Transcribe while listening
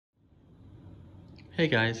Hey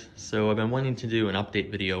guys, so I've been wanting to do an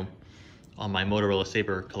update video on my Motorola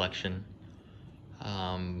Saber collection,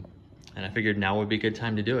 and I figured now would be a good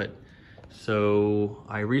time to do it. So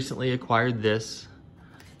I recently acquired this.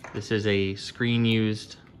 This is a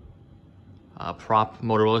screen-used prop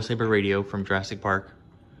Motorola Saber radio from Jurassic Park.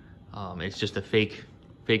 It's just a fake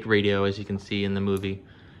radio, as you can see in the movie.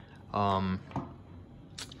 Yeah,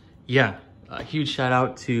 a huge shout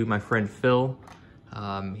out to my friend Phil.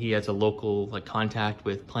 He has a local contact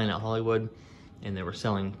with Planet Hollywood, and they were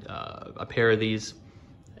selling a pair of these,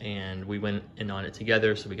 and we went in on it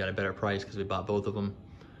together, so we got a better price because we bought both of them.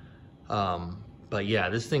 But yeah,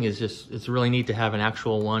 this thing is it's really neat to have an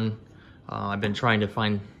actual one. I've been trying to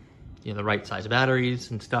find the right size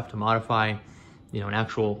batteries and stuff to modify an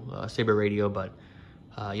actual Saber radio, but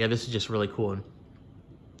yeah, this is just really cool. And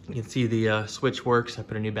you can see the switch works. I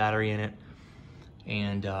put a new battery in it.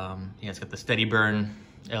 And yeah, it's got the steady burn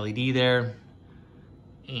LED there,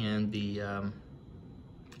 and the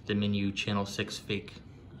menu channel 6 fake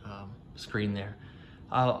screen there.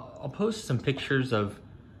 I'll post some pictures of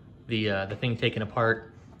the thing taken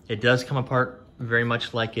apart. It does come apart very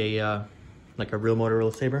much like a real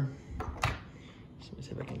Motorola Saber. So let me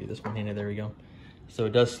see if I can do this one-handed. There we go. So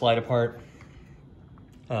it does slide apart.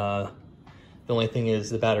 The only thing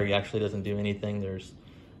is the battery actually doesn't do anything. There's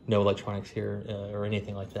no electronics here or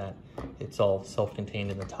anything like that. It's all self-contained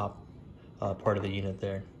in the top part of the unit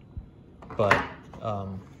there. But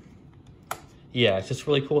yeah, it's just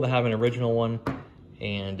really cool to have an original one.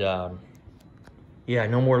 And yeah,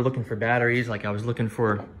 no more looking for batteries. I was looking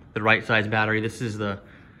for the right size battery. This is the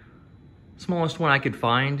smallest one I could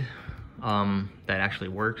find that actually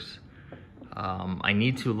works. I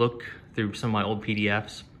need to look through some of my old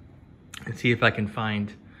PDFs and see if I can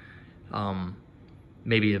find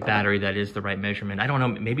maybe a battery that is the right measurement. I don't know,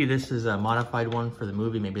 maybe this is a modified one for the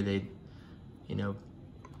movie. Maybe they,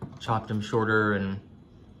 chopped them shorter and,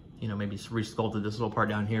 maybe resculpted this little part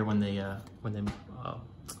down here when they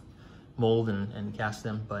mold and cast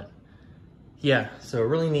them. But yeah, so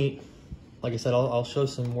really neat. Like I said, I'll show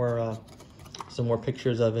some more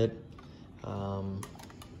pictures of it.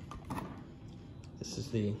 This is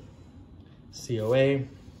the COA.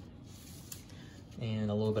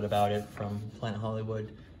 And a little bit about it from Planet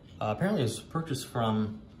Hollywood. Apparently it was purchased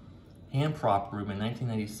from Hand Prop Room in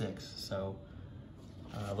 1996. So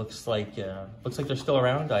looks like they're still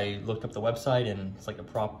around. I looked up the website, and it's like a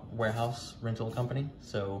prop warehouse rental company.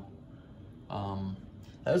 So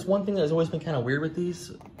that was one thing that has always been kind of weird with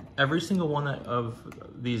these. Every single one of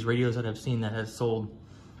these radios that I've seen that has sold,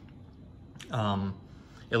 at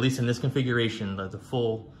least in this configuration, the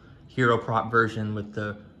full Hero prop version with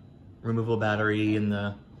the removable battery and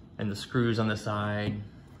the screws on the side,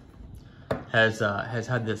 has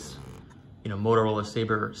had this Motorola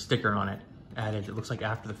Saber sticker on it added. It looks like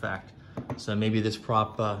after the fact. So maybe this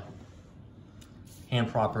prop Hand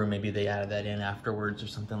Prop Room, maybe they added that in afterwards or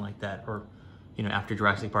something like that, or after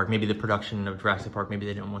Jurassic Park, maybe the production of Jurassic Park, maybe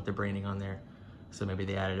they didn't want the branding on there, so maybe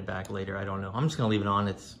they added it back later. I don't know. I'm just gonna leave it on.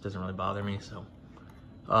 It doesn't really bother me. So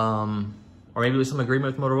or maybe it was some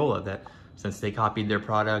agreement with Motorola that since they copied their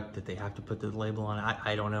product that they have to put the label on it.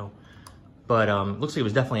 I don't know. But looks like it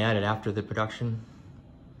was definitely added after the production,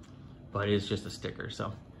 but it's just a sticker.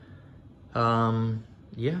 So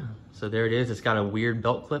yeah, so there it is. It's got a weird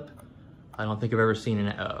belt clip. I don't think I've ever seen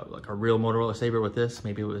a real Motorola Saber with this.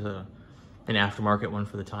 Maybe it was an aftermarket one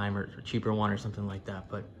for the time, or a cheaper one or something like that.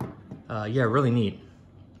 But yeah, really neat.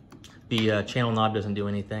 The channel knob doesn't do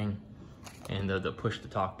anything, and the push to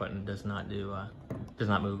talk button does not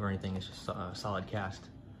move or anything. It's just a solid cast.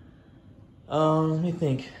 Let me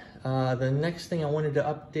think. The next thing I wanted to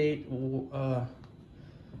update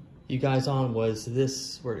you guys on was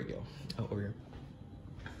this. Where'd it go? Oh, over here.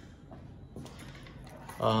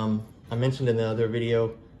 I mentioned in the other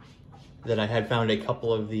video that I had found a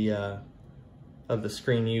couple of the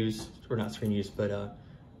screen used, or not screen used, but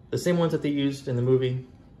the same ones that they used in the movie.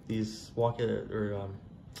 These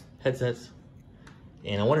headsets.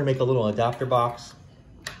 And I wanted to make a little adapter box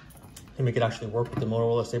to make it actually work with the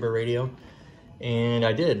Motorola Saber radio. And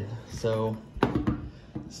I did. So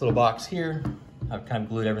this little box here, I've kind of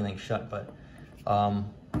glued everything shut, but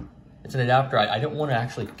it's an adapter. I don't want to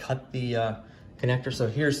actually cut the connector. So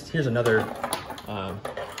here's another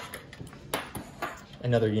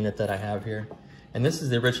unit that I have here. And this is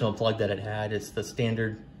the original plug that it had. It's the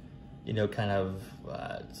standard, kind of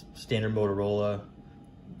standard Motorola.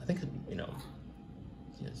 I think,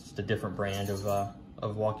 it's just a different brand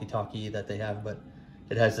of walkie-talkie that they have, but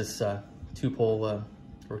it has this two-pole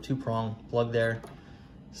or two-prong plug there.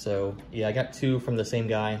 So yeah, I got two from the same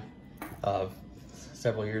guy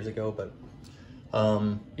several years ago, but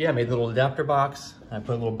Yeah, I made a little adapter box. I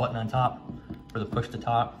put a little button on top for the push to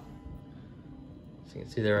talk. So you can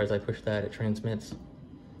see there, as I push that, it transmits.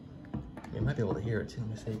 You might be able to hear it too. Let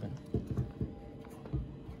me see.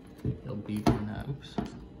 It'll beep and oops. I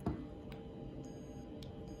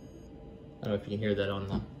don't know if you can hear that on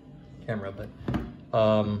the camera, but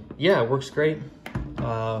yeah, it works great.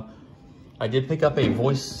 I did pick up a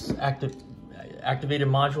voice activated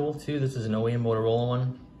module too. This is an OEM Motorola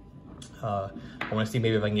one. I want to see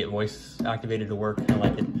maybe if I can get voice activated to work, kind of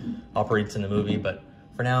like it operates in the movie, but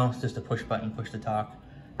for now it's just a push button, push to talk.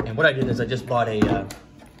 And what I did is I just bought a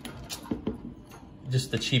just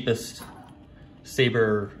the cheapest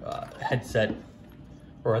Saber headset,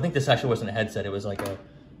 or I think this actually wasn't a headset, it was like a,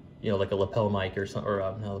 you know, like a lapel mic or something, or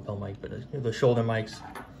not a lapel mic, but the shoulder mics.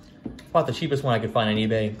 Bought the cheapest one I could find on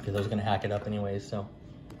eBay because I was gonna hack it up anyways. So,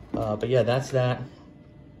 but yeah, that's that.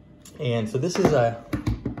 And so this is an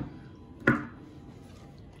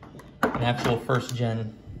actual first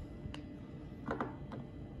gen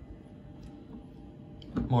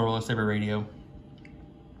Motorola Saber radio.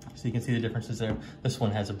 So you can see the differences there. This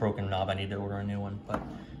one has a broken knob. I need to order a new one, but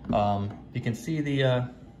you can see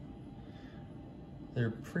they're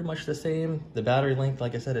pretty much the same. The battery length,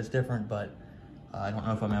 like I said, is different, but I don't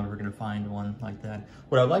know if I'm ever gonna find one like that.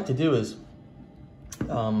 What I'd like to do is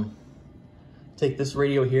take this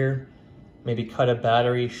radio here, maybe cut a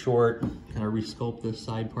battery short, kind of resculpt this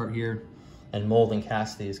side part here, and mold and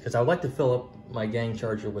cast these, because I would like to fill up my gang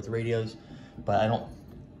charger with radios, but I don't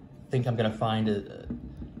think I'm gonna find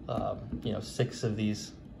you know, 6 of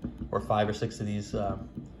these, or 5 or 6 of these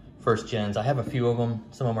first gens. I have a few of them.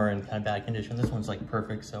 Some of them are in kind of bad condition. This one's like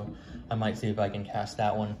perfect, so I might see if I can cast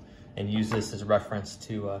that one and use this as a reference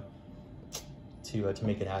to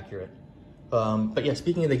make it accurate. But yeah,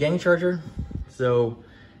 speaking of the gang charger, so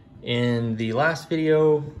in the last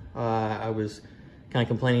video, I was kind of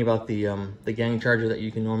complaining about the gang charger that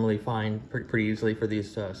you can normally find pretty easily for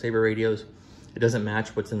these Saber radios. It doesn't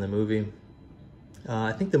match what's in the movie.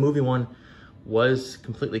 I think the movie one was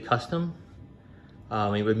completely custom.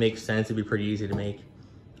 It would make sense, it'd be pretty easy to make.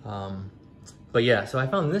 But yeah, so I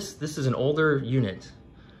found this is an older unit.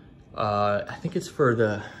 I think it's for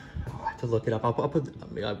the, I have to look it up. I'll put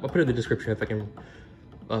it in the description if I can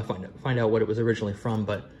find out what it was originally from,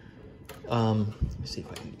 but let me see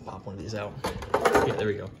if I can pop one of these out. Yeah, there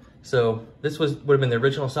we go. So this would have been the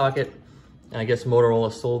original socket, and I guess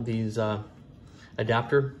Motorola sold these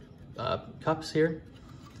adapter cups here.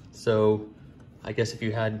 So I guess if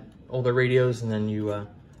you had older radios and then you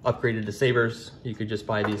upgraded to Sabers, you could just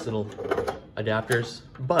buy these little adapters,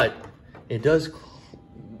 but it does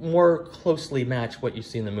more closely match what you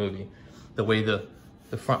see in the movie. The way the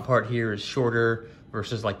front part here is shorter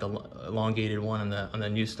versus like the elongated one on the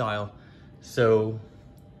new style. So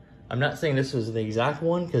I'm not saying this was the exact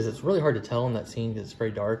one because it's really hard to tell in that scene because it's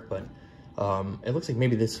very dark, but it looks like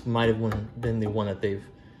maybe this might have been the one that they've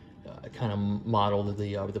kind of modeled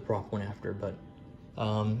the prop one after. But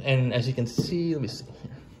and as you can see, let me see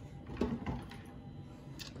here.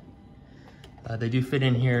 They do fit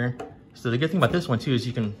in here. So the good thing about this one too is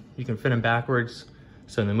you can fit them backwards.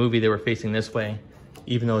 So in the movie they were facing this way,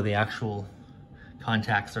 even though the actual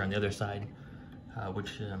contacts are on the other side,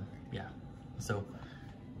 yeah. So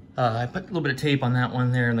I put a little bit of tape on that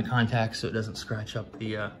one there in the contacts so it doesn't scratch up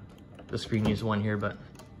the screen use one here. But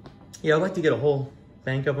yeah, I'd like to get a whole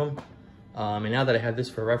bank of them. And now that I have this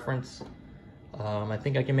for reference, I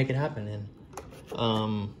think I can make it happen.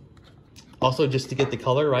 And also just to get the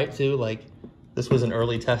color right too, like this was an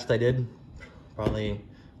early test I did, probably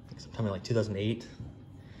sometime in like 2008.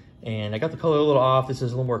 And I got the color a little off. This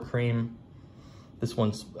is a little more cream. This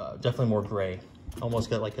one's definitely more gray. Almost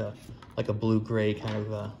got like a blue-gray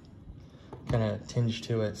kind of tinge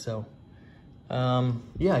to it. So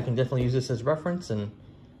yeah, I can definitely use this as reference and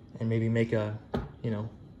maybe make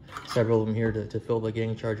several of them here to fill the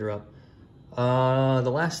gang charger up. The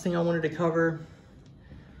last thing I wanted to cover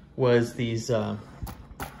was these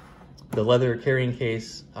the leather carrying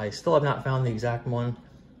case. I still have not found the exact one.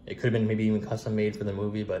 It could have been maybe even custom made for the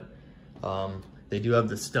movie, but they do have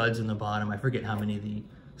the studs in the bottom. I forget how many the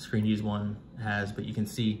screen use one has, but you can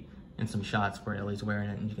see in some shots where Ellie's wearing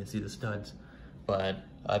it and you can see the studs. But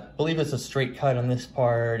I believe it's a straight cut on this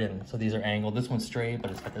part, and so these are angled. This one's straight,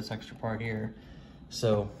 but it's got this extra part here.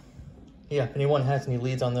 So yeah, if anyone has any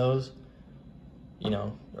leads on those,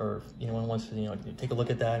 or if anyone wants to, take a look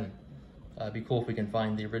at that, and it'd be cool if we can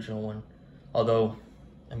find the original one. Although,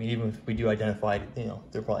 I mean, even if we do identify it,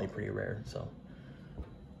 they're probably pretty rare, so.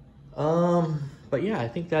 But yeah, I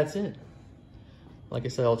think that's it. Like I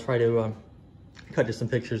said, I'll try to cut just some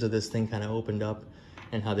pictures of this thing kind of opened up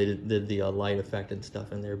and how they did the light effect and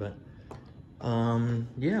stuff in there. But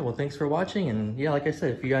yeah, well, thanks for watching. And yeah, like I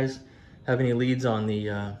said, if you guys have any leads on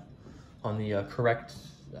the correct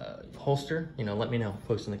holster, you know, let me know.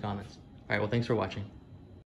 Post in the comments. All right, well, thanks for watching.